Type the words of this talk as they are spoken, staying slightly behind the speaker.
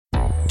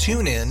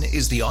TuneIn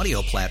is the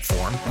audio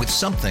platform with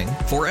something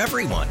for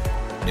everyone.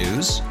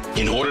 News.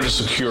 In order to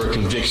secure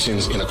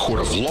convictions in a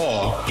court of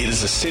law, it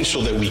is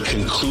essential that we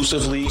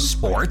conclusively.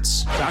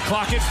 Sports. Shot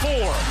clock at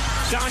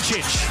 4.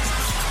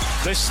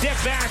 Doncic. The step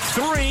back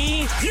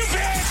 3. You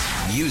bet.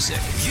 Music.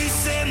 You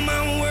set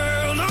my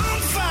world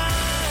on fire.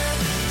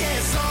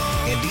 Yes,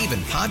 and even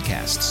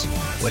podcasts.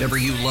 Whatever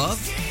you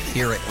love,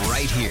 hear it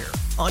right here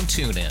on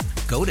TuneIn.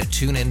 Go to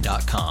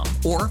TuneIn.com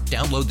or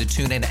download the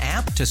TuneIn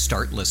app to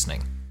start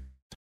listening.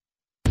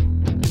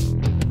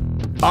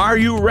 Are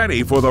you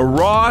ready for the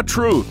raw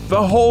truth,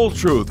 the whole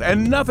truth,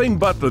 and nothing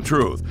but the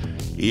truth?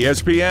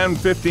 ESPN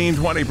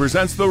 1520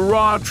 presents The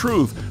Raw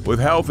Truth with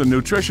health and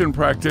nutrition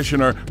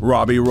practitioner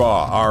Robbie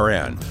Raugh,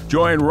 RN.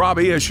 Join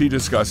Robbie as she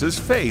discusses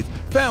faith,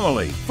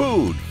 family,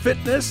 food,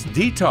 fitness,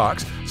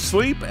 detox,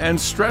 sleep, and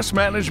stress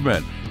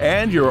management,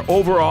 and your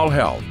overall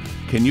health.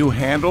 Can you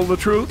handle the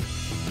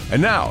truth?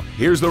 And now,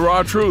 here's The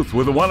Raw Truth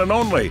with the one and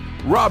only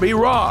Robbie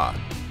Raugh.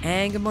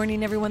 And good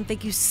morning, everyone.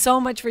 Thank you so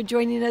much for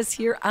joining us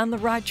here on The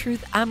Raw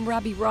Truth. I'm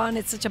Robbie Raugh, and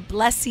it's such a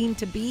blessing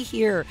to be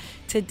here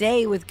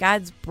today with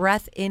God's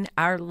breath in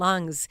our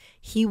lungs.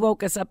 He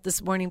woke us up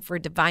this morning for a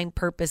divine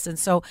purpose. And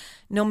so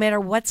no matter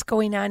what's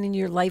going on in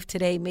your life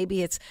today,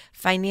 maybe it's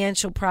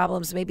financial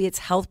problems, maybe it's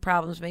health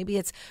problems, maybe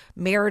it's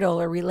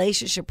marital or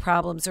relationship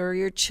problems or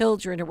your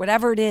children or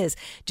whatever it is,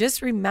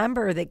 just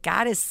remember that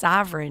God is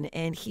sovereign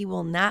and He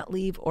will not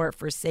leave or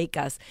forsake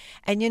us.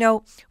 And you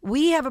know,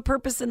 we have a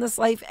purpose in this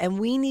life and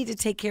we need to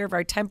take care of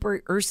our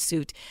temporary earth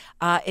suit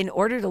in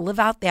order to live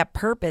out that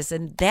purpose.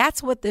 And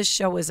that's what this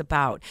show is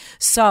about.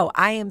 So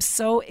I am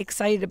so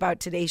excited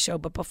about today's show.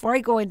 But before I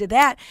go into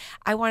that,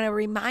 I want to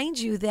remind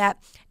you that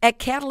at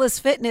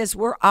Catalyst Fitness,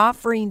 we're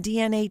offering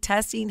DNA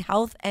testing,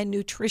 health and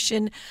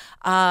nutrition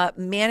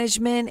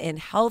management, and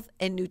health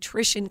and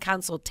nutrition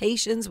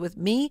consultations with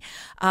me.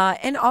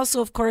 And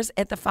also, of course,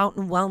 at the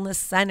Fountain Wellness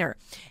Center.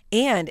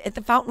 And at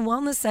the Fountain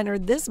Wellness Center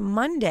this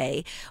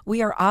Monday,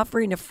 we are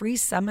offering a free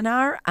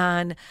seminar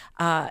on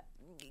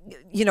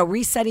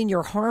resetting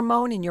your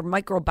hormone and your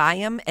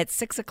microbiome at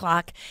 6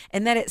 o'clock.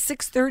 And then at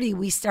 6:30,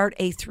 we start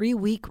a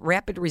 3-week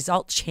rapid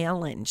result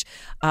challenge.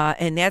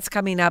 And that's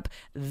coming up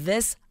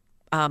this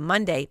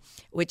Monday,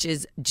 which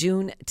is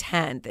June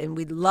 10th. And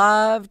we'd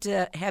love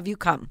to have you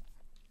come.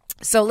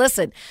 So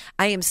listen,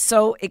 I am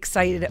so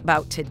excited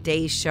about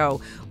today's show.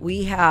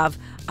 We have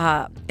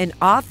an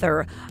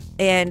author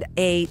and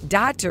a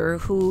doctor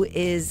who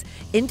is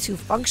into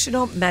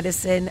functional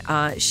medicine.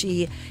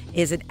 She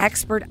is an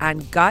expert on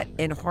gut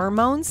and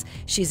hormones.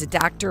 She's a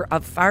doctor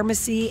of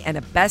pharmacy and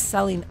a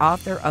best-selling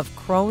author of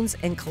Crohn's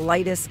and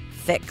Colitis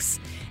Fix.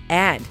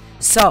 And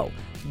so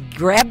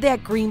grab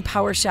that green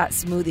Power Shot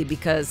smoothie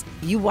because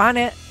you want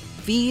to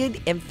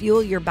feed and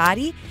fuel your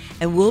body.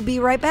 And we'll be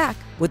right back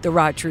with The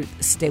Raw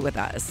Truth. Stay with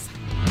us.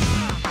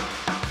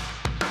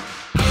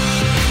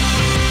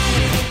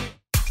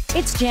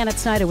 It's Janet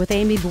Snyder with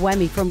Amy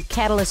Buemi from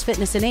Catalyst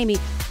Fitness. And Amy,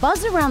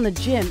 buzz around the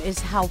gym is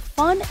how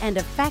fun and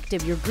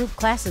effective your group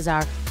classes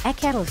are at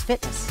Catalyst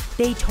Fitness.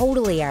 They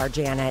totally are,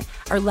 Janet.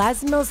 Our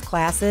Les Mills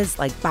classes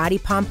like Body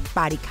Pump,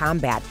 Body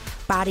Combat,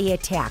 Body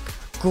Attack,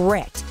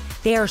 Grit,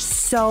 they are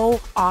so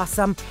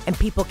awesome and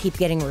people keep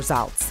getting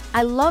results.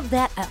 I love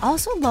that. I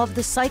also love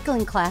the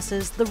cycling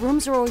classes. The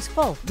rooms are always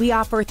full. We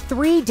offer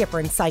 3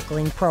 different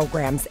cycling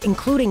programs,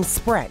 including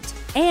Sprint.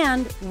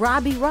 And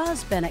Robbie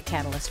Raw's been at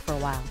Catalyst for a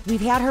while. We've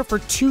had her for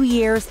 2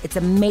 years. It's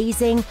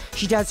amazing.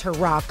 She does her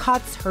raw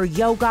cuts, her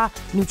yoga,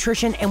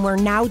 nutrition, and we're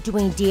now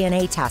doing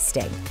DNA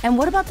testing. And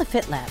what about the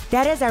Fit Lab?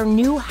 That is our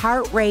new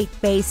heart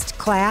rate-based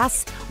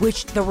class,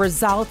 which the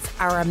results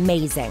are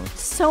amazing.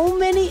 So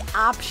many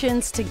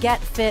options to get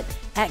fit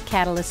at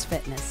Catalyst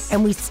Fitness.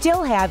 And we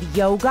still have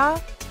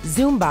yoga,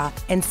 Zumba,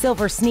 and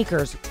silver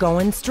sneakers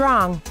going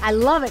strong. I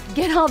love it.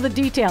 Get all the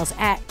details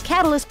at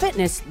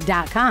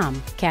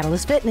catalystfitness.com.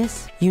 Catalyst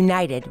Fitness.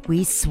 United,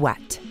 we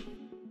sweat.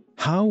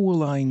 How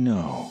will I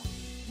know?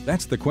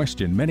 That's the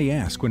question many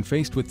ask when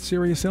faced with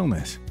serious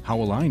illness. How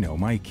will I know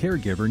my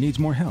caregiver needs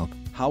more help?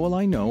 How will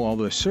I know all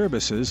the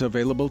services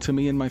available to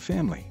me and my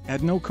family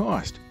at no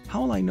cost?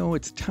 How will I know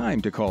it's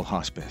time to call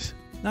hospice?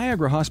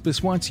 Niagara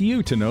Hospice wants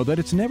you to know that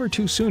it's never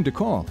too soon to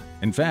call.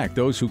 In fact,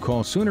 those who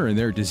call sooner in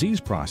their disease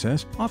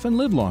process often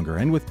live longer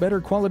and with better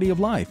quality of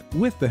life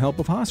with the help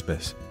of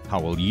hospice. How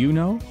will you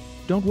know?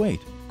 Don't wait.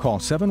 Call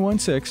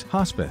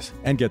 716-HOSPICE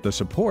and get the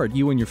support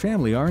you and your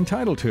family are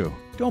entitled to.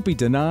 Don't be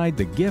denied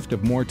the gift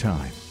of more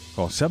time.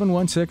 Call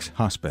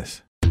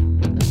 716-HOSPICE.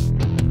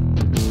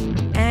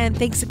 And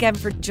thanks again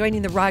for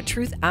joining The Raw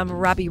Truth. I'm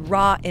Robbie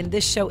Raugh, and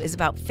this show is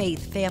about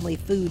faith, family,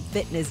 food,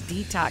 fitness,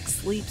 detox,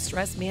 sleep,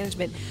 stress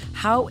management,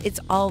 how it's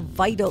all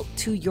vital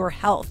to your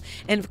health.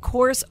 And of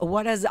course,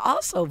 what is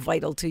also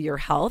vital to your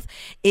health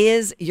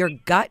is your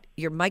gut,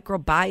 your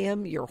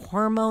microbiome, your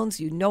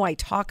hormones. You know I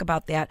talk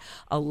about that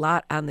a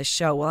lot on the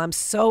show. Well, I'm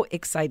so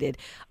excited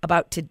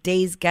about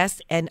today's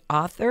guest and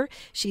author.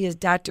 She is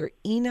Dr.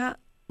 Ina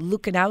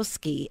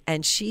Lukanowski,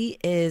 and she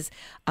is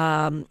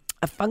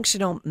a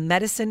functional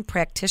medicine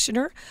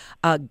practitioner,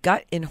 a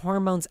gut and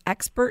hormones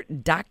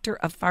expert, doctor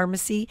of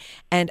pharmacy,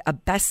 and a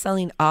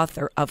best-selling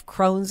author of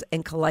Crohn's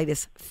and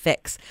Colitis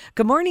Fix.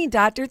 Good morning,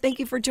 doctor. Thank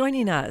you for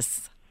joining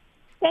us.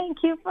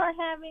 Thank you for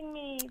having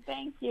me.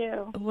 Thank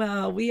you.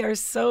 Well, we are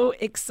so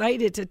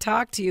excited to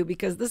talk to you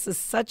because this is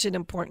such an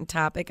important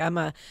topic. I'm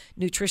a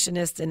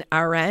nutritionist and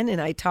RN, and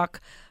I talk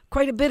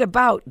quite a bit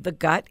about the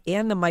gut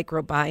and the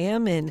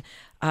microbiome, and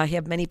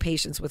have many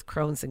patients with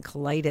Crohn's and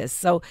colitis.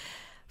 So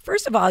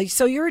first of all,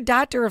 so you're a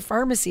doctor of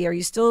pharmacy. Are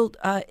you still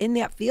in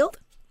that field?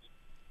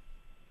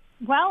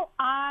 Well,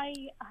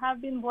 I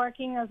have been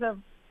working as a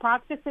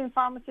practicing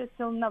pharmacist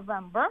till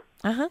November.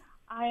 Uh-huh.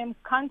 I am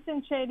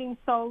concentrating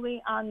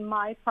solely on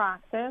my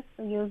practice,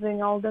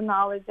 using all the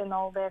knowledge and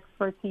all the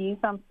expertise.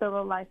 I'm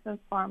still a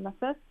licensed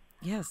pharmacist.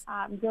 Yes.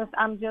 I'm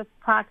just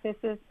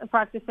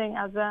practicing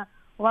as a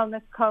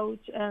wellness coach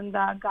and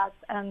gut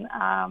and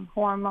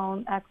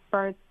hormone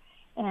expert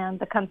and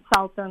the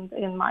consultant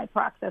in my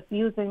practice,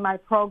 using my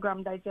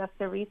program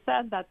Digestive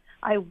Reset that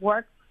I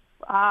worked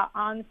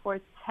on for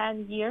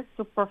 10 years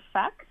to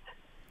perfect,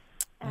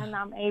 and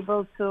I'm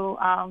able to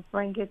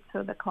bring it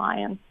to the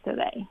clients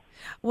today.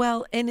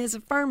 Well, and as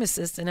a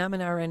pharmacist, and I'm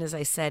an RN, as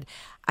I said,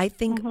 I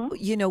think,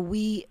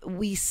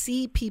 we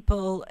see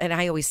people, and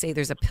I always say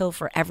there's a pill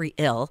for every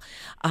ill,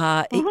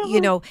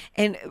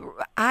 and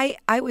I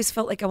always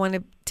felt like I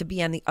wanted to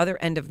be on the other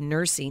end of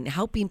nursing,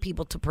 helping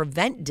people to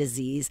prevent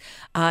disease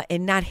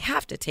and not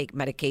have to take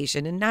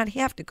medication and not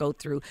have to go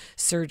through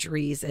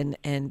surgeries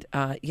and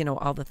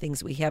all the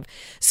things we have.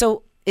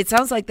 So it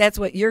sounds like that's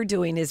what you're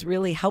doing, is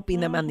really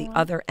helping them on the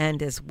other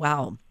end as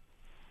well.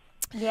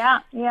 Yeah.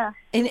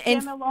 And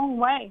came a long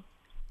way.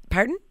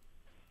 Pardon?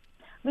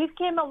 We've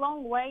came a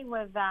long way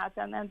with that,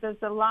 and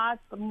there's a lot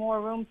more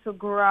room to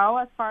grow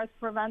as far as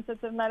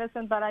preventative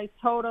medicine, but I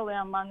totally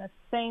am on the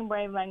same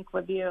wavelength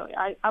with you.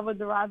 I would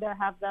rather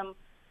have them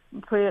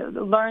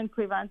learn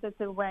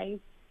preventative ways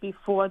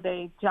before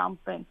they jump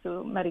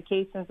into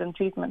medications and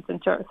treatments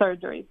and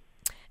surgeries.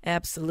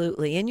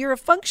 Absolutely. And you're a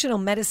functional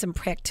medicine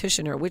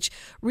practitioner, which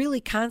really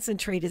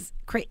concentrates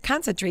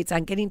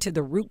on getting to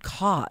the root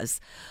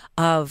cause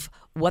of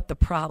what the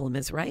problem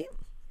is, right?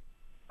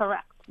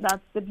 Correct.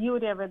 That's the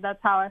beauty of it. That's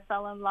how I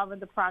fell in love with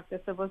the practice.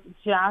 It was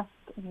just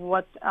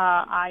what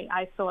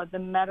I thought the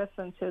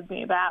medicine should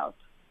be about.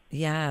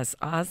 Yes,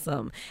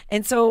 awesome.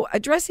 And so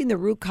addressing the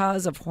root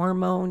cause of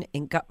hormone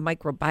and gut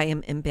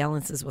microbiome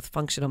imbalances with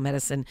functional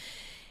medicine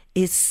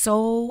is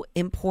so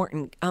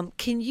important.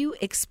 Can you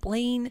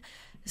explain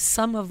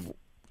some of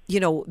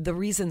the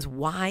reasons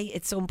why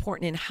it's so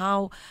important and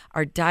how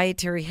our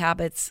dietary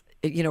habits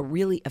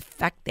really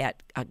affect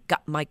that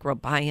gut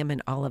microbiome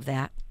and all of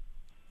that?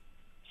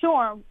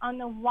 Sure. On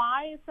the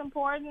why it's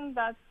important,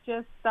 that's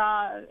just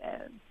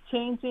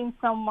changing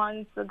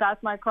someone's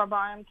gut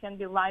microbiome can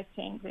be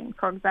life-changing.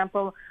 For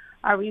example,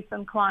 a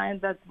recent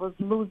client that was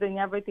losing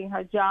everything,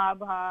 her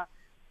job, her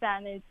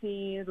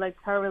sanity, like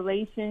her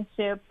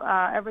relationship,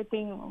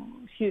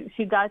 everything,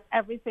 she got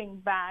everything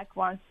back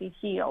once she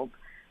healed.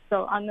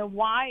 So on the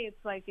why,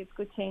 it's like it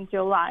could change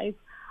your life.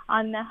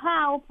 On the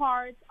how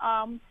part,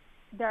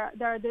 there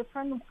are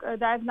different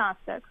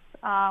diagnostics.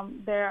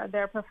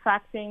 They're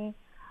perfecting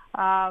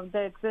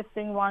the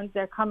existing ones.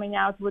 They're coming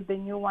out with the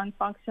new one.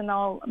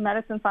 Functional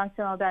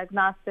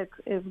diagnostics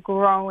is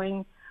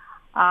growing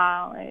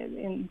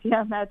in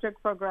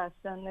geometric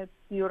progression. It's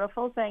a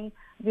beautiful thing.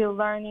 We're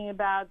learning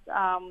about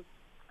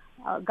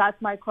gut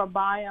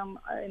microbiome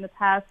in the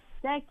past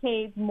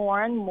decade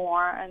more and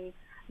more, and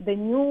the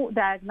new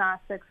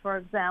diagnostics, for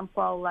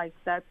example, like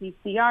the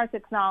PCR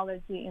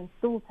technology in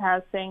stool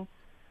testing,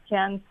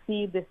 can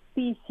see the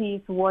species,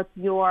 what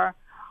you're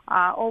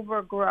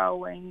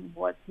overgrowing,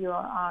 what your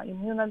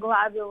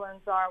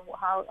immunoglobulins are,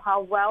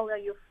 how well are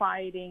you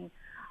fighting,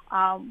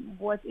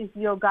 what is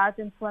your gut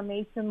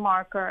inflammation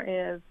marker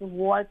is,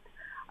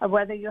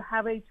 whether you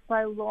have H.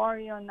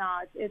 pylori or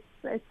not. It's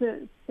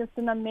just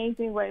an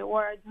amazing way.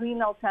 Or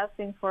adrenal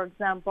testing, for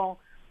example,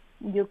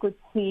 you could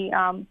see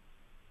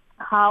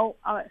how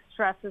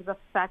stress is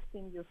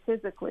affecting you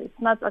physically. It's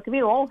not like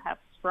we all have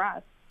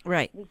stress.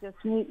 Right. We just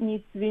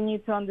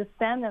need to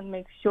understand and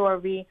make sure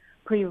we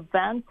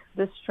prevent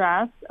the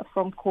stress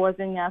from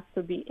causing us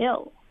to be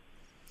ill.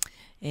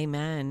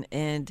 Amen.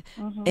 And,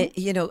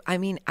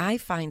 I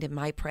find in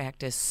my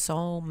practice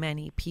so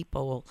many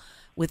people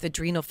with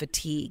adrenal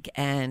fatigue,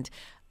 and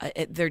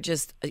they're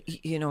just,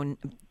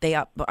 they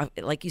are,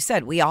 like you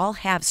said, we all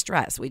have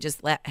stress. We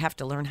just have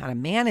to learn how to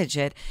manage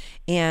it.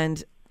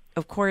 And,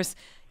 of course,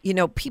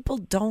 people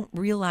don't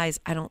realize,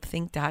 I don't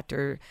think,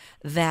 doctor,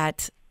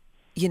 that,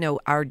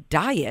 our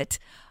diet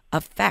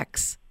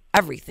affects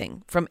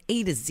everything from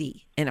A to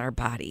Z in our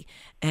body,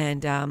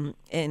 and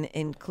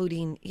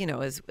including,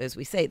 as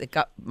we say, the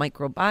gut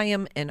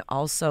microbiome, and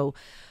also,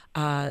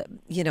 our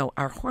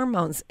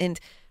hormones. And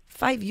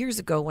 5 years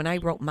ago, when I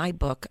wrote my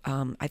book,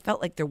 I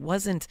felt like there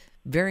wasn't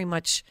very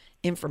much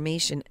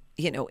information,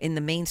 in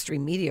the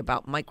mainstream media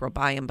about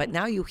microbiome, but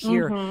now you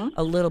hear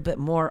a little bit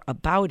more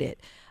about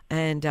it.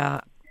 And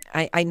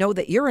I know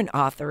that you're an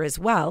author as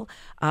well,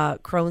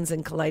 Crohn's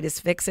and Colitis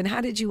Fix. And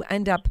how did you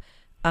end up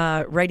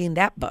writing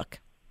that book?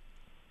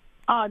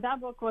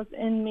 That book was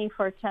in me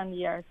for 10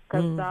 years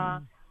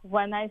because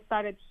when I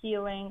started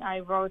healing, I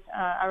wrote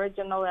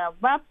originally a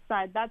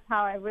website. That's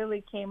how I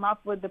really came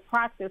up with the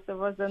practice. It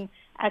was an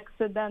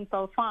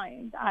accidental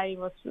find. I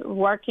was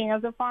working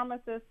as a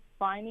pharmacist,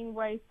 finding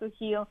ways to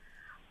heal,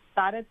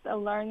 started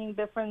learning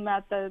different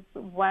methods,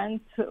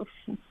 went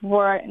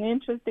for an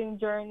interesting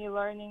journey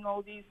learning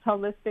all these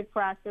holistic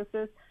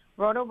practices,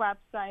 wrote a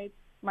website.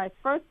 My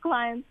first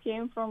clients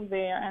came from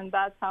there, and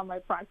that's how my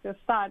practice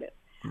started.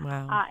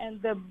 Wow. And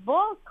the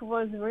book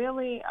was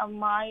really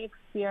my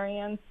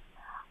experience.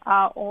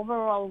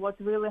 Overall, what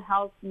really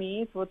helped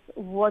me,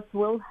 what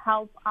will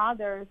help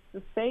others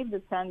to save the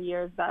 10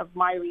 years of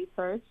my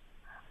research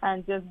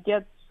and just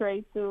get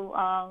straight to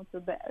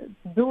the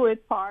do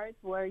it part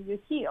where you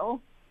heal.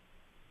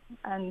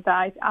 And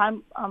I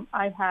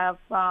have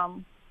a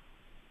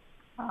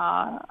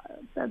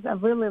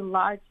really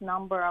large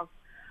number of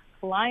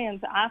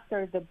clients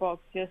after the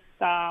book, just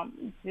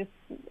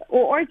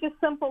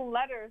simple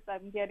letters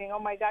I'm getting. Oh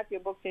my God,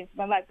 your book changed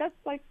my life. That's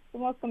like the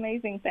most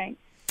amazing thing.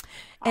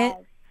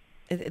 And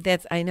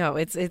I know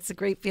it's a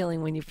great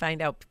feeling when you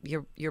find out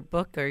your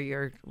book or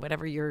your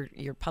whatever you're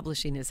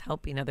publishing is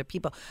helping other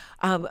people.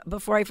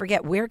 Before I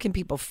forget, where can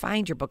people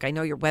find your book? I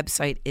know your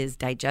website is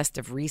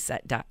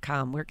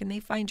digestivereset.com. Where can they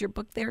find your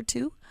book there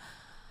too?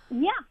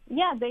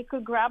 Yeah, they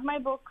could grab my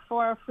book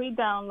for a free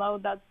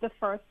download. That's the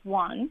first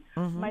one.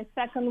 My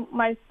second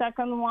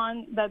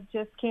one that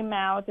just came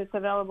out, it's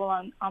available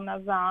on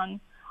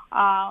Amazon.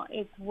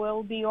 It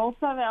will be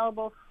also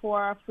available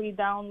for a free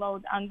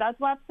download on that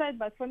website.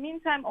 But for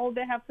meantime, all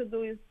they have to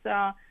do is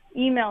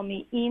email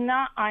me,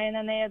 Ina,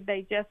 INNA at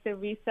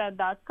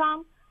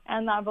digestivereset.com,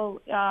 and I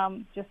will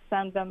just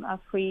send them a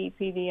free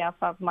PDF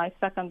of my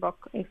second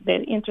book if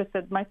they're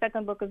interested. My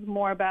second book is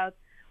more about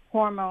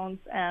hormones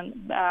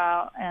and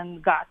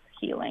gut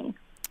healing.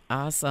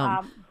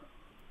 Awesome.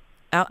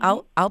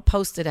 I'll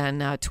post it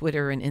on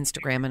Twitter and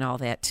Instagram and all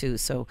that too,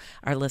 so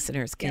our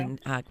listeners can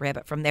grab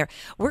it from there.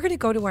 We're going to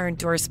go to our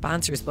endorsed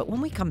sponsors, but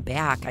when we come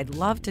back, I'd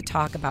love to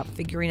talk about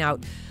figuring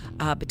out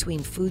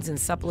between foods and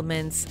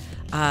supplements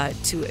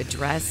to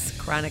address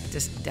chronic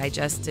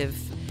digestive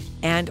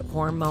and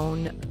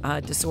hormone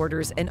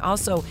disorders, and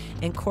also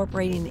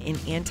incorporating an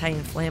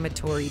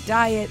anti-inflammatory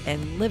diet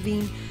and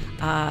living,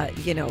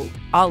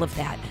 all of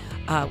that.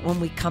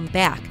 When we come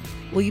back,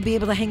 will you be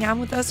able to hang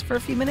on with us for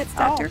a few minutes,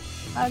 Doctor?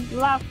 I'd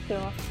love to,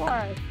 of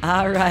course.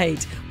 All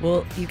right.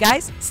 Well, you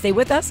guys, stay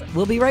with us.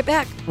 We'll be right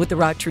back with The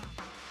Raw Truth.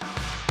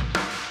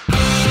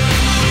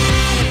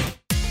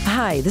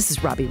 Hi, this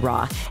is Robbie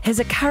Raugh. Has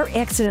a car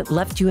accident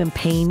left you in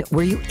pain?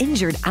 Were you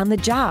injured on the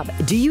job?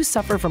 Do you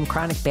suffer from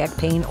chronic back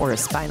pain or a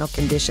spinal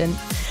condition?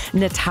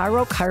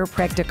 Nataro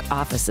Chiropractic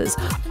offices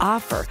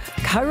offer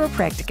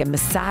chiropractic and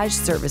massage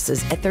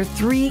services at their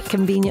 3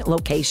 convenient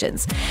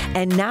locations.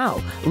 And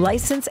now,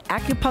 licensed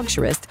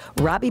acupuncturist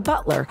Robbie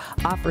Butler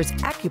offers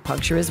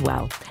acupuncture as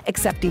well.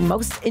 Accepting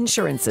most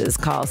insurances,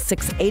 call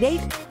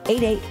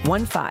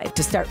 688-8815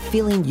 to start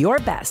feeling your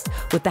best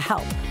with the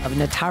help of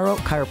Nataro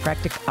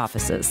Chiropractic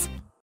offices.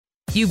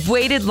 You've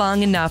waited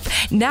long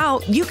enough.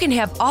 Now you can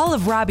have all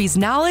of Robbie's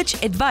knowledge,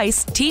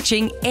 advice,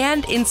 teaching,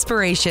 and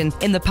inspiration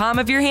in the palm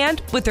of your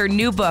hand with her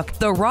new book,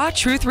 The Raw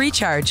Truth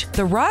Recharge.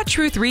 The Raw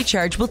Truth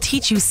Recharge will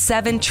teach you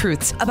 7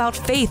 truths about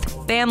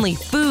faith, family,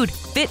 food,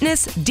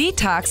 fitness,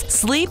 detox,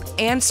 sleep,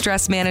 and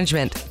stress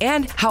management,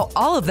 and how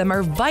all of them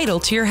are vital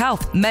to your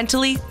health,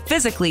 mentally,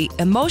 physically,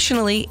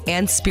 emotionally,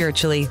 and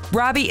spiritually.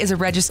 Robbie is a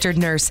registered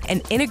nurse, an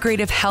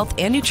integrative health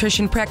and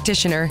nutrition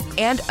practitioner,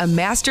 and a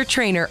master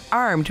trainer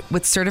armed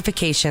with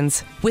certifications.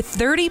 With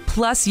 30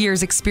 plus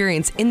years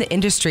experience in the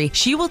industry,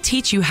 she will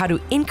teach you how to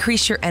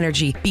increase your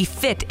energy, be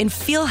fit and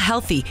feel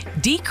healthy,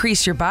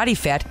 decrease your body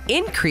fat,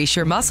 increase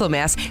your muscle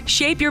mass,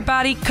 shape your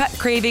body, cut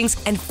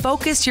cravings, and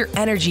focus your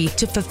energy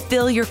to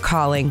fulfill your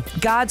calling.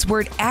 God's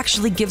Word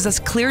actually gives us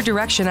clear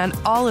direction on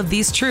all of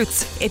these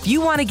truths. If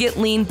you want to get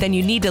lean, then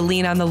you need to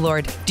lean on the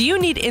Lord. Do you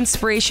need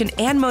inspiration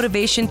and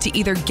motivation to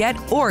either get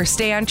or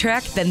stay on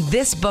track? Then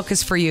this book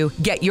is for you.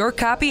 Get your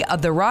copy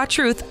of The Raw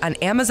Truth on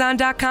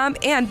Amazon.com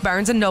and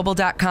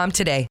BarnesandNoble.com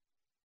today.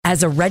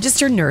 As a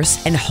registered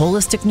nurse and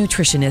holistic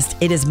nutritionist,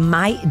 it is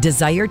my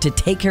desire to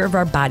take care of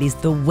our bodies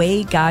the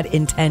way God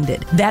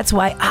intended. That's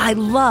why I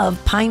love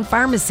Pine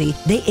Pharmacy.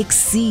 They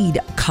exceed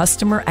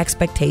customer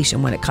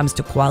expectation when it comes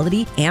to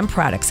quality and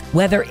products.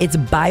 Whether it's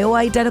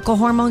bioidentical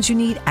hormones you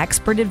need,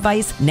 expert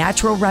advice,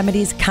 natural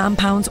remedies,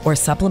 compounds, or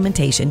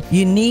supplementation,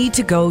 you need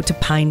to go to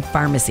Pine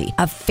Pharmacy,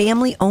 a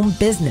family-owned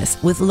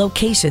business with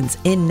locations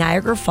in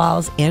Niagara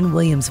Falls and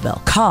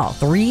Williamsville. Call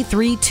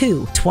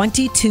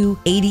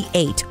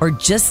 332-2288 or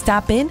just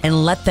stop in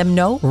and let them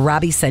know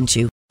Robbie sent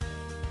you.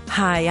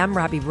 Hi, I'm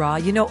Robbie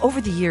Raugh. You know,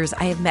 over the years,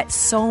 I have met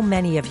so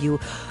many of you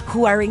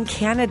who are in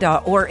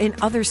Canada or in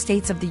other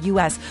states of the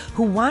U.S.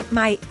 who want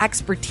my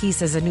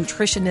expertise as a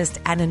nutritionist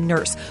and a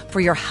nurse for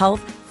your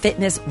health,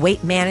 fitness,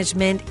 weight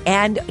management,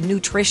 and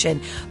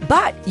nutrition.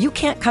 But you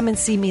can't come and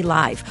see me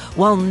live.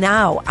 Well,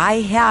 now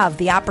I have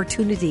the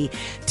opportunity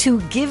to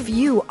give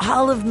you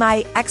all of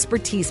my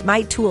expertise,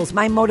 my tools,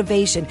 my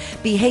motivation,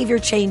 behavior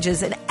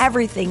changes, and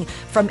everything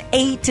from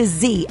A to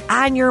Z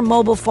on your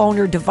mobile phone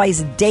or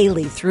device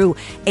daily through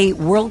a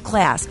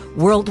world-class,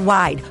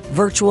 worldwide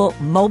virtual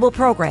mobile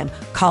program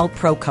called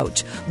Pro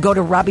Coach. Go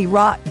to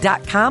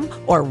RobbieRaugh.com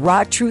or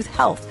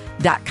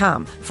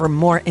RawTruthHealth.com for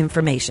more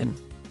information.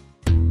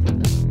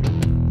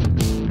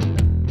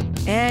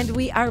 And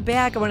we are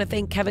back. I want to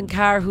thank Kevin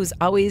Carr, who's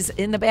always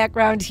in the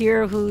background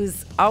here,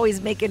 who's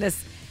always making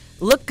us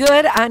look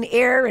good on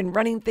air and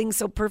running things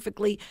so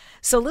perfectly.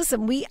 So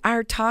listen, we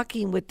are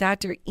talking with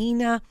Dr.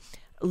 Ina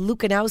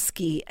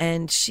Lukanowski,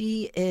 and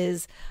she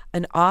is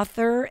an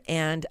author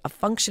and a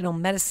functional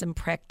medicine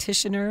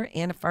practitioner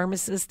and a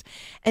pharmacist.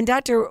 And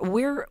doctor,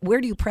 where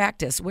do you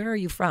practice? Where are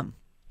you from?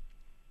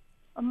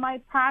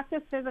 My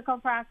physical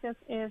practice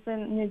is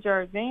in New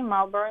Jersey,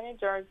 Marlborough, New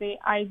Jersey.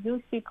 I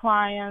do see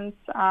clients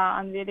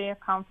on video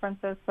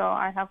conferences, so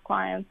I have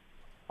clients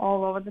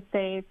all over the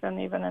states and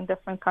even in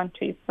different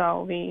countries.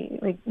 So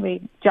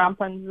we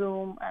jump on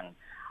Zoom, and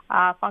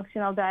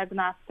functional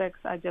diagnostics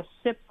I just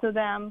ship to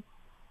them.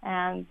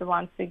 And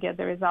once we get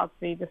the results,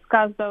 we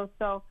discuss those.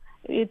 So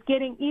it's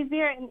getting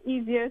easier and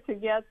easier to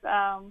get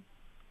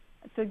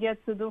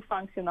to do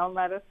functional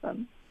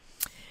medicine.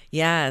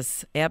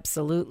 Yes,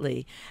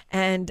 absolutely.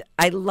 And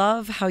I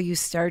love how you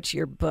start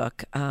your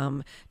book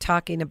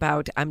talking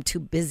about I'm too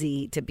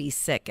busy to be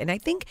sick. And I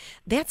think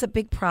that's a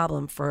big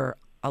problem for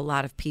a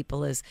lot of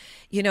people is,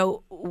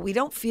 we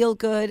don't feel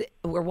good.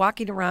 We're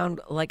walking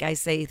around, like I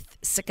say,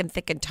 sick and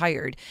thick and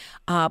tired.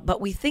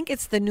 But we think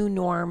it's the new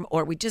norm,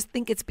 or we just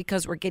think it's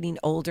because we're getting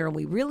older, and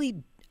we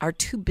really are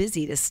too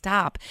busy to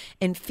stop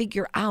and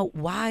figure out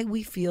why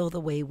we feel the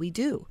way we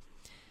do.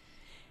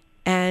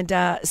 And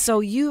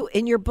so you,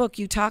 in your book,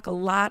 you talk a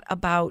lot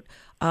about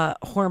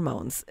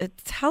hormones.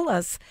 Tell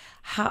us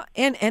how,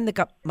 and the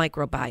gut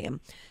microbiome,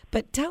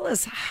 but tell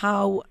us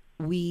how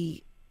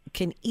we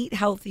can eat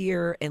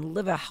healthier and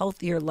live a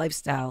healthier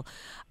lifestyle,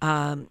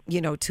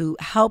 to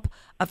help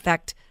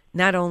affect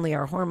not only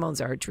our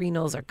hormones, our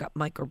adrenals, our gut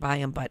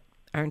microbiome, but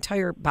our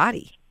entire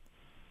body.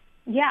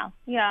 Yeah,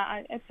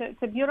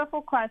 it's a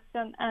beautiful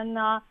question, and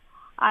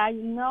I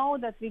know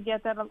that we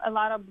get a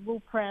lot of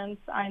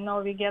blueprints. I know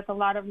we get a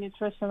lot of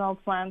nutritional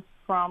plans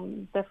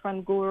from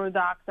different guru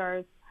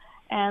doctors,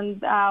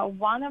 and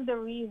one of the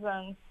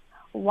reasons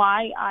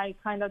why I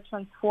kind of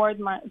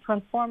transformed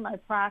my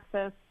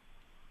practice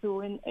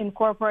to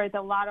incorporate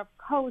a lot of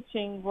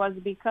coaching was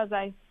because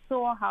I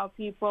saw how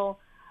people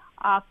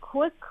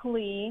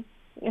quickly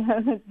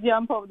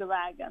jump off the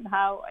wagon,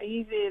 how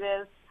easy it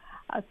is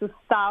to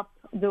stop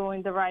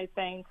doing the right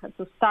thing,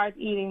 to start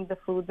eating the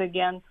foods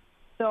again.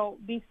 So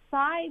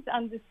besides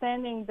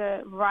understanding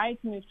the right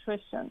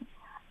nutrition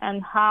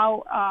and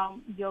how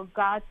your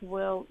gut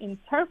will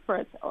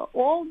interpret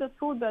all the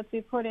food that we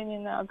put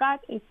in our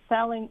gut is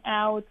telling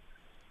out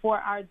for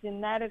our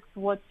genetics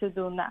what to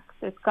do next.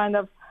 It's kind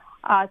of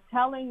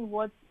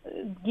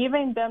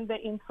giving them the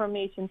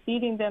information,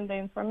 feeding them the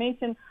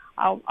information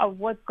of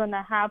what's going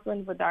to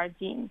happen with our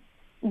genes,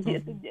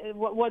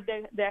 what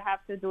they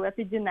have to do,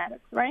 epigenetics,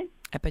 right?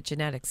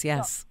 Epigenetics,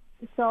 yes.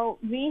 So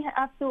we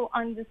have to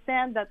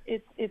understand that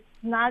it's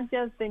not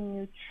just the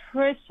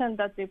nutrition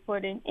that we're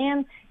putting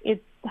in,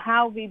 it's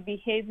how we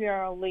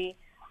behaviorally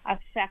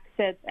affect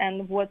it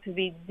and what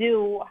we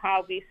do,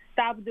 how we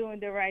stop doing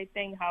the right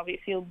thing, how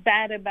we feel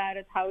bad about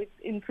it, how it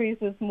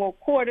increases more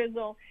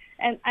cortisol.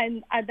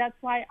 And that's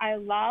why I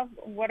love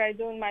what I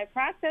do in my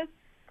practice,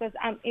 because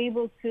I'm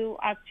able to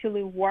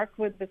actually work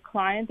with the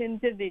client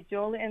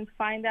individually and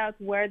find out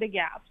where the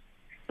gaps.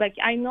 Like,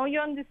 I know you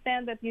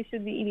understand that you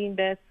should be eating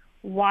this.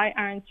 Why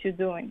aren't you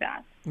doing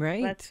that?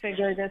 Right. Let's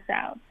figure this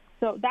out.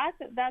 So that's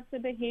the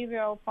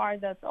behavioral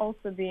part that's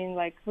also being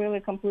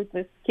really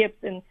completely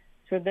skipped in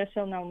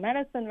traditional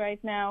medicine right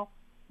now.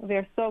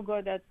 We're so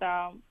good at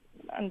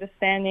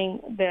understanding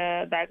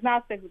the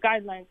diagnostics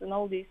guidelines and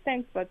all these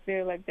things, but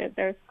we're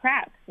there's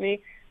cracks.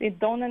 We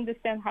don't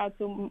understand how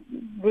to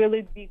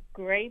really be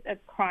great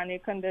at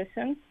chronic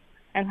conditions,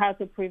 and how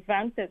to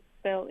prevent it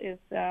still is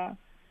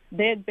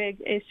big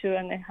issue,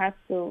 and it has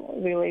to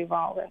really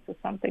evolve into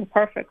something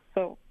perfect.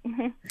 So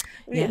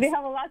we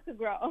have a lot to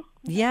grow.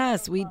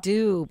 Yes, we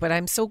do. But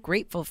I'm so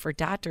grateful for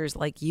doctors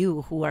like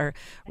you who are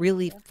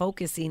really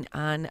focusing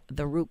on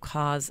the root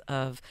cause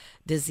of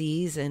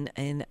disease and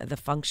the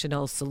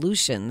functional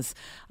solutions,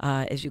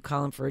 as you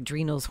call them, for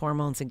adrenals,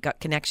 hormones, and gut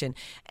connection.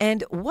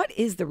 And what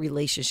is the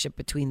relationship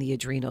between the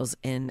adrenals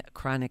and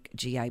chronic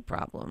GI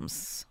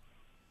problems?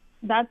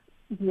 That's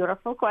a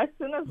beautiful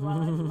question as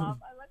well.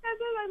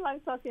 I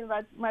like talking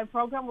about my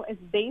program is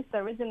based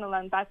originally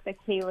on Dr.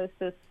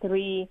 Kalis's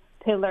 3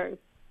 pillars,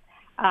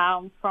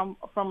 from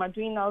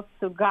adrenals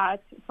to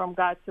gut, from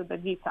gut to the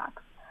detox.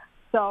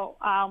 So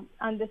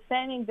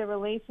understanding the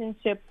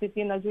relationship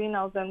between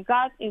adrenals and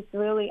gut is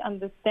really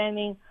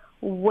understanding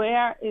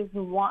where is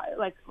one,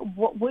 like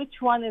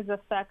which one is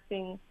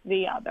affecting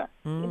the other.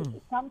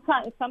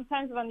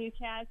 Sometimes when you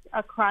catch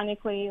a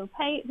chronically ill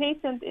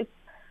patient, it's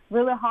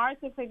really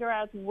hard to figure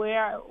out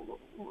where,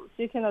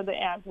 chicken or the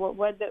egg,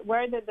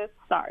 where did this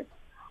start,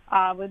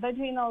 with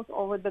adrenals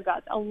or with the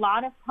gut. A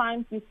lot of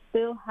times you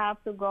still have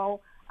to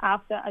go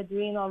after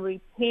adrenal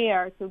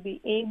repair to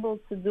be able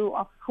to do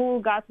a full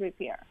gut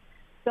repair.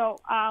 So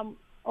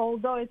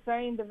although it's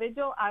very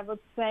individual, I would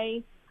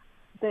say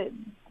that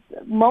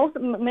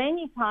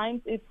many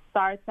times it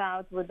starts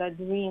out with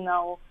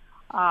adrenal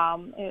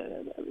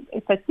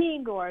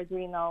fatigue or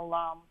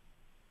adrenal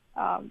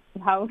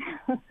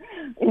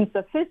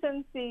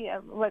insufficiency,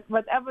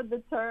 whatever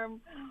the term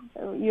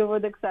you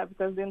would accept,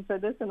 because in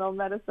traditional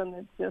medicine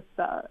it's just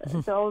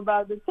it's all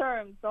about the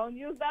terms. Don't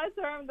use that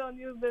term, don't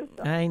use this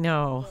term. I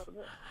know.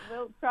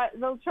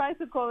 We'll try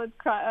to call it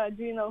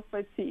adrenal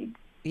fatigue.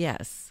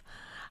 Yes.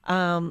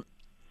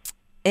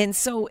 And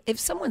so if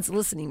someone's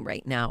listening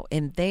right now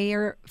and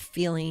they're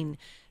feeling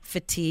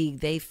fatigue,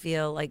 they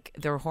feel like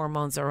their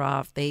hormones are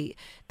off, they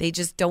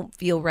just don't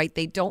feel right,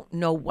 they don't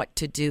know what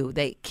to do,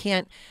 they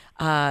can't,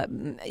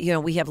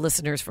 we have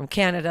listeners from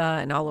Canada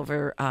and all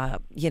over,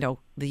 the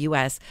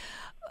U.S.,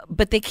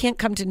 but they can't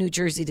come to New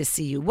Jersey to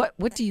see you.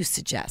 What do you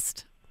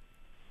suggest?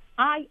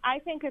 I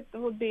think it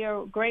would be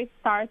a great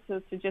start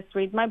to just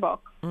read my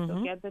book,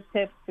 to get the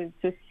tips, to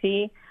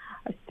see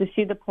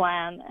the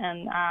plan,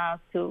 and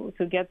to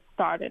get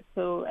started.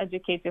 To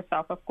educate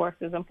yourself, of course,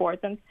 is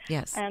important.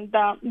 Yes. And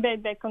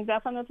they can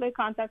definitely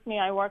contact me.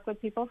 I work with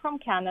people from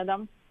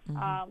Canada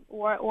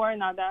or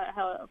another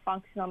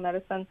functional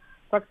medicine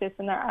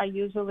practitioner. I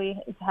usually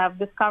have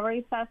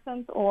discovery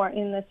sessions or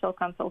initial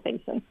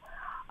consultations.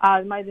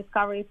 My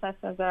discovery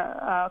sessions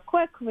are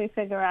quick. We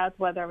figure out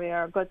whether we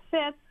are a good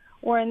fit.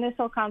 Or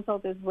initial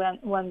consult is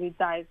when we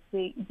dive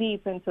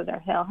deep into their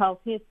health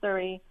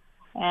history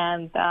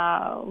and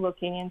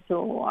looking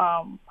into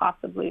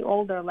possibly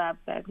older lab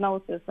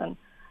diagnosis and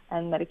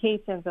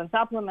medications and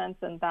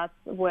supplements, and that's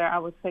where I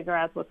would figure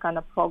out what kind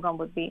of program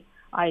would be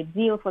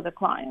ideal for the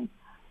client.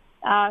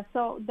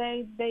 So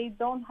they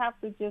don't have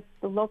to just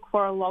look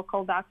for a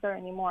local doctor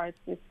anymore.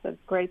 It's a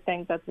great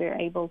thing that we're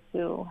able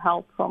to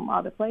help from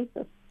other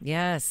places.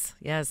 Yes,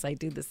 I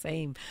do the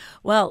same.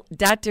 Well,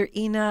 Dr.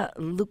 Ina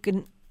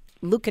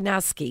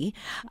Lukanowski,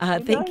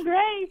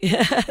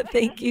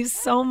 thank you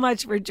so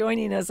much for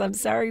joining us. I'm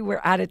sorry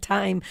we're out of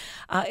time.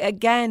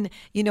 Again,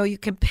 you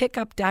can pick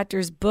up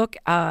Doctor's book.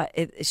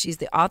 She's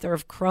the author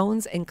of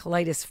Crohn's and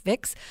Colitis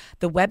Fix.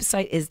 The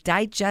website is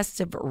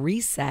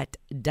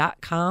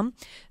digestivereset.com.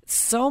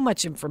 So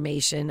much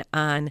information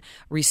on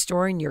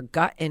restoring your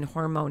gut and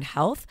hormone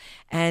health.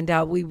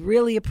 And we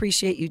really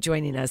appreciate you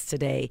joining us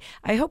today.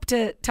 I hope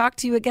to talk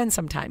to you again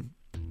sometime.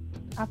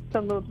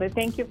 Absolutely.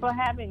 Thank you for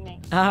having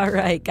me. All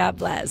right. God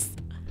bless.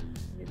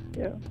 You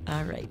too.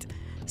 All right.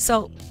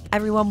 So,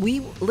 everyone, we're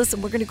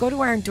going to go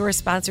to our endorsed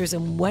sponsors,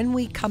 and when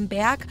we come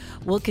back,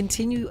 we'll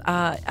continue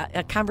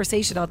a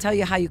conversation. I'll tell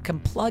you how you can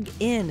plug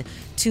in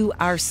to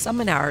our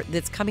seminar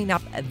that's coming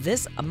up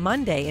this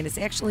Monday, and it's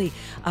actually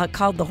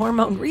called the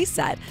Hormone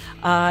Reset,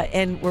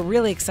 and we're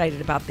really excited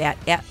about that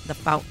at the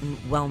Fountain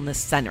Wellness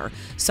Center.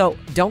 So,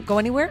 don't go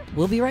anywhere.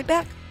 We'll be right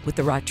back with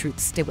The Raw Truth.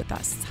 Stay with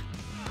us.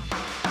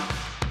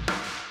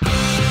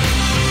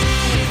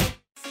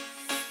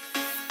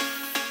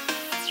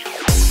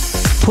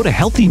 Put a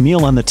healthy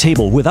meal on the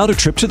table without a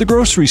trip to the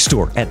grocery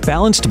store at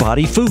Balanced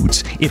Body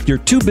Foods. If you're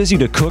too busy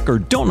to cook or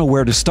don't know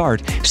where to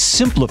start,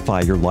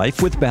 simplify your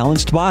life with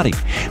Balanced Body.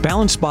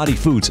 Balanced Body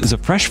Foods is a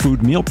fresh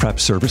food meal prep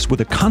service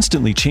with a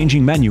constantly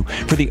changing menu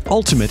for the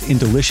ultimate in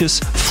delicious,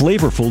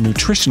 flavorful,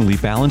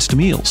 nutritionally balanced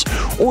meals.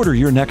 Order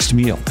your next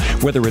meal,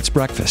 whether it's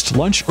breakfast,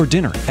 lunch, or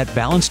dinner, at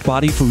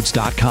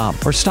balancedbodyfoods.com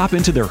or stop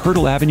into their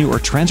Hurdle Avenue or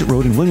Transit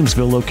Road in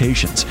Williamsville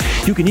locations.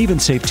 You can even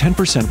save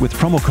 10% with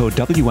promo code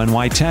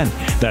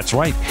WNY10. That's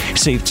right.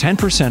 Save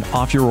 10%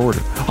 off your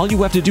order. All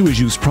you have to do is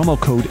use promo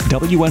code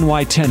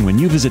WNY10 when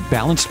you visit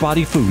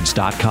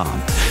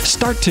balancedbodyfoods.com.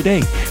 Start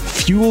today.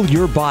 Fuel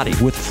your body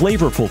with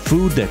flavorful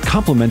food that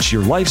complements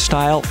your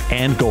lifestyle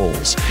and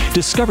goals.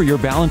 Discover your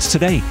balance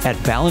today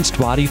at Balanced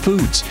Body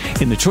Foods.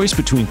 In the choice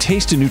between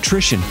taste and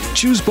nutrition,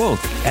 choose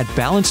both at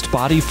Balanced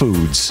Body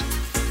Foods.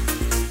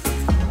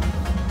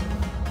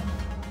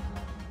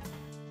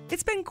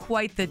 It's been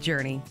quite the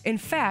journey. In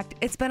fact,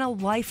 it's been a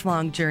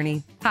lifelong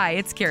journey. Hi,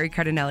 it's Carrie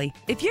Cardinelli.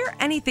 If you're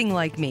anything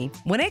like me,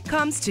 when it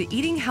comes to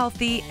eating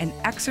healthy and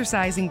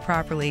exercising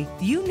properly,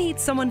 you need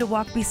someone to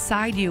walk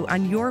beside you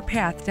on your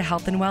path to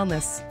health and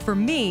wellness. For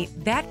me,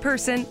 that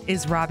person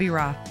is Robbie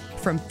Raugh.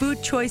 From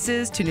food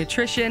choices to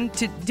nutrition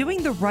to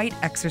doing the right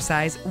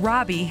exercise,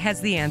 Robbie has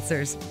the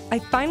answers. I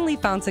finally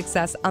found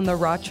success on the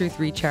Raw Truth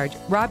Recharge,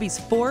 Robbie's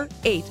 4,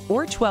 8,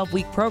 or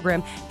 12-week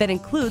program that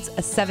includes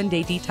a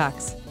 7-day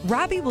detox.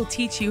 Robbie will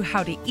teach you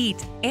how to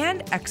eat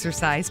and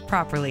exercise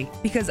properly.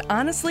 Because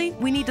honestly,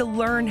 we need to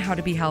learn how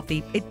to be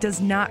healthy. It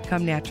does not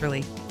come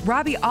naturally.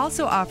 Robbie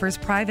also offers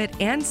private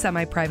and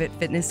semi-private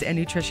fitness and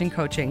nutrition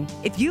coaching.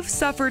 If you've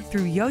suffered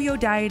through yo-yo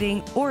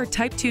dieting or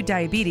type 2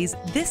 diabetes,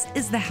 this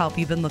is the help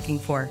you've been looking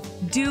for.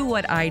 Do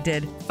what I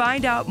did.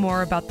 Find out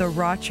more about the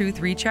Raw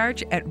Truth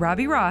Recharge at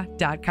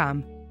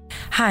RobbieRaugh.com.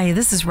 Hi,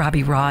 this is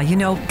Robbie Raugh. You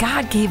know,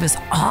 God gave us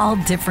all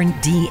different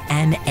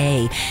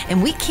DNA,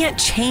 and we can't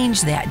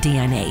change that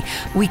DNA.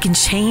 We can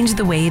change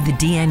the way the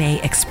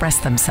DNA express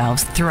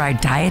themselves through our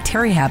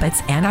dietary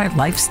habits and our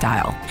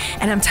lifestyle.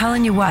 And I'm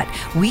telling you what,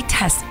 we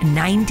test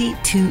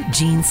 92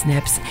 gene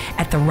SNPs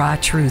at the Raw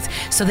Truth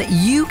so that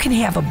you can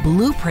have a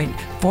blueprint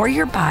for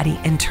your body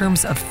in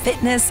terms of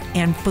fitness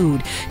and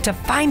food to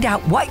find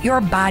out what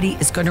your body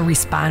is going to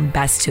respond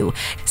best to.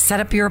 Set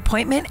up your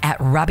appointment at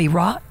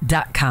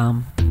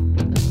RobbieRaugh.com.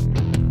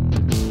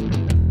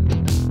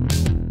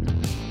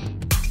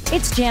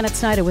 It's Janet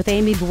Snyder with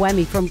Amy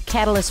Buemi from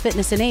Catalyst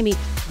Fitness and Amy.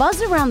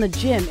 Buzz around the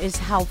gym is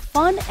how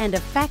fun and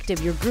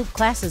effective your group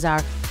classes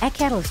are at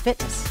Catalyst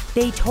Fitness.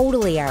 They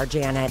totally are,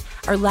 Janet.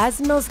 Our Les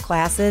Mills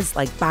classes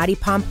like Body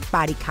Pump,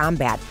 Body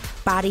Combat,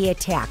 Body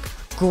Attack,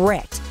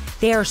 Grit,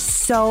 they are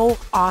so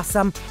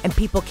awesome and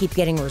people keep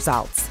getting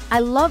results. I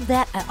love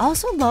that. I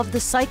also love the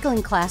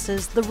cycling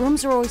classes. The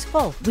rooms are always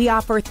full. We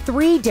offer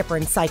 3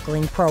 different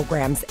cycling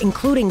programs,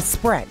 including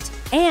Sprint.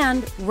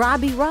 And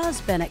Robbie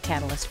Raw's been at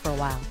Catalyst for a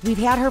while. We've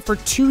had her for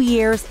 2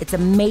 years. It's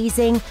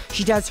amazing.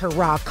 She does her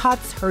raw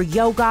cuts, her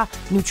yoga,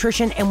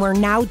 nutrition, and we're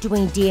now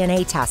doing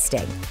DNA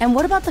testing. And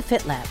what about the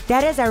Fit Lab?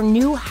 That is our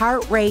new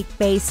heart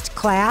rate-based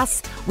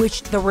class,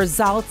 which the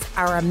results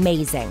are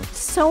amazing.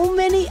 So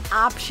many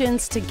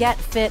options to get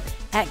fit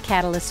at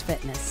Catalyst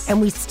Fitness.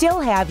 And we still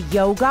have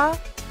yoga,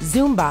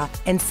 Zumba,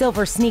 and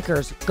silver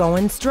sneakers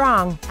going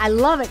strong. I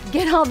love it.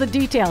 Get all the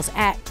details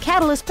at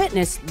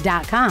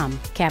CatalystFitness.com.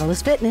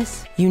 Catalyst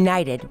Fitness.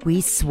 United,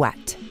 we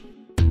sweat.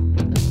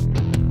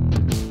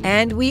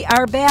 And we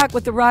are back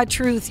with the Raw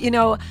Truth. You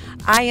know,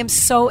 I am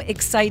so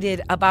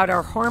excited about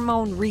our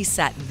hormone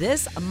reset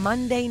this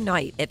Monday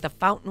night at the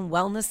Fountain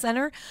Wellness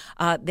Center.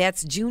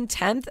 That's June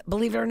 10th,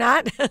 believe it or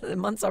not. The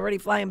month's already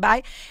flying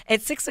by.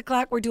 At 6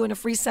 o'clock, we're doing a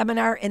free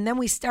seminar, and then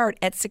we start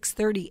at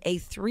 6:30, a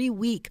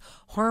 3-week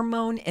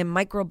hormone and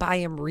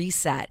microbiome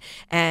reset.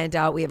 And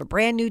we have a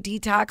brand new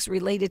detox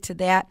related to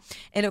that.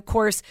 And of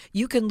course,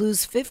 you can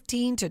lose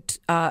 15 to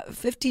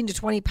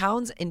 20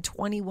 pounds in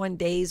 21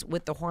 days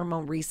with the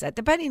hormone reset,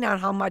 depending on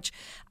how much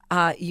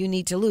you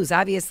need to lose.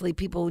 Obviously,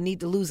 people who need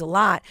to lose a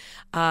lot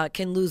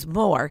can lose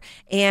more.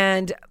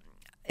 And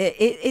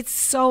it's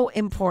so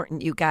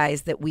important, you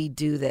guys, that we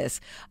do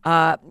this.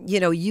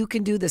 You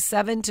can do the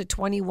 7 to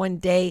 21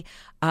 day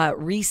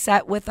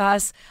reset with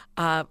us,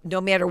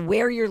 no matter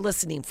where you're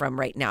listening from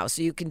right now.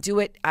 So you can do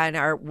it on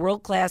our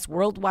world-class,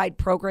 worldwide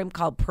program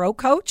called Pro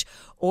Coach,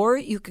 or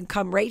you can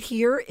come right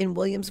here in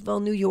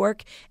Williamsville, New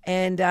York,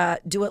 and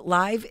do it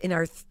live in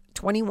our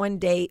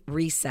 21-day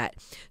reset.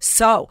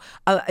 So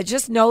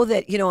just know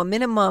that, a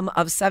minimum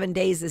of 7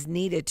 days is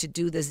needed to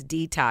do this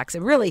detox.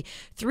 And really,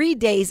 3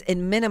 days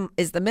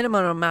is the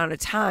minimum amount of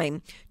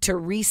time to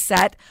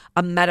reset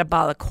a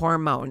metabolic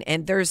hormone.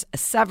 And there's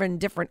 7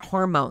 different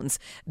hormones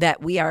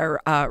that we are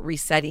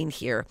resetting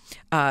here,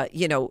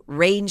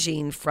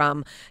 ranging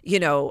from,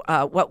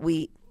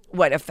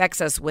 what affects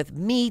us with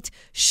meat,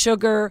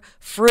 sugar,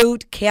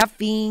 fruit,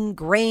 caffeine,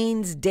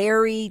 grains,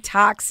 dairy,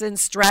 toxins,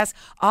 stress.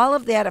 All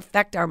of that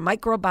affect our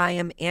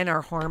microbiome and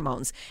our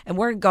hormones. And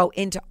we're going to go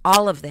into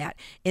all of that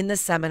in the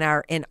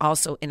seminar and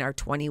also in our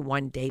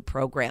 21-day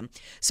program.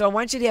 So I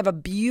want you to have a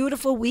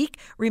beautiful week.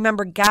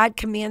 Remember, God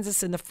commands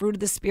us in the fruit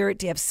of the Spirit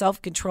to have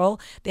self-control.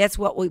 That's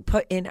what we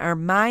put in our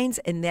minds,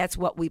 and that's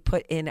what we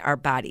put in our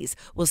bodies.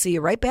 We'll see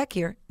you right back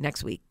here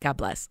next week. God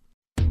bless.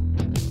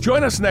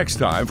 Join us next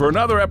time for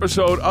another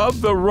episode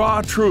of The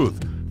Raw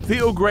Truth.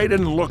 Feel great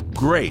and look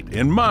great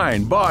in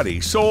mind, body,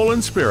 soul,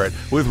 and spirit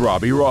with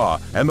Robbie Raugh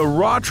and The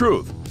Raw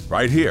Truth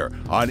right here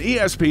on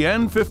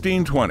ESPN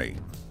 1520.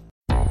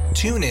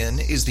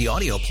 TuneIn is the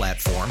audio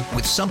platform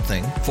with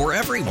something for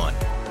everyone.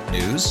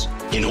 News.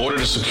 In order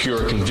to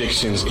secure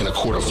convictions in a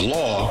court of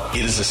law,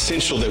 it is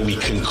essential that we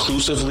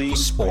conclusively.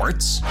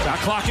 Sports. Shot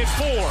clock at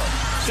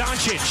 4.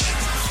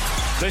 Doncic.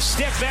 The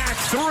step back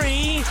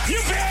 3. You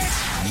bet.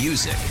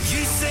 Music.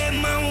 You set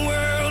my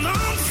world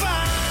on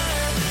fire.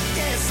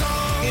 Yes,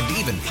 and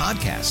even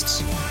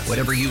podcasts.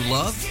 Whatever you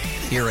love,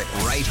 hear it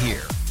right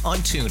here on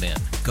TuneIn.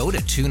 Go to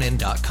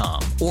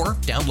TuneIn.com or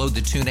download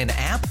the TuneIn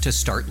app to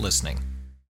start listening.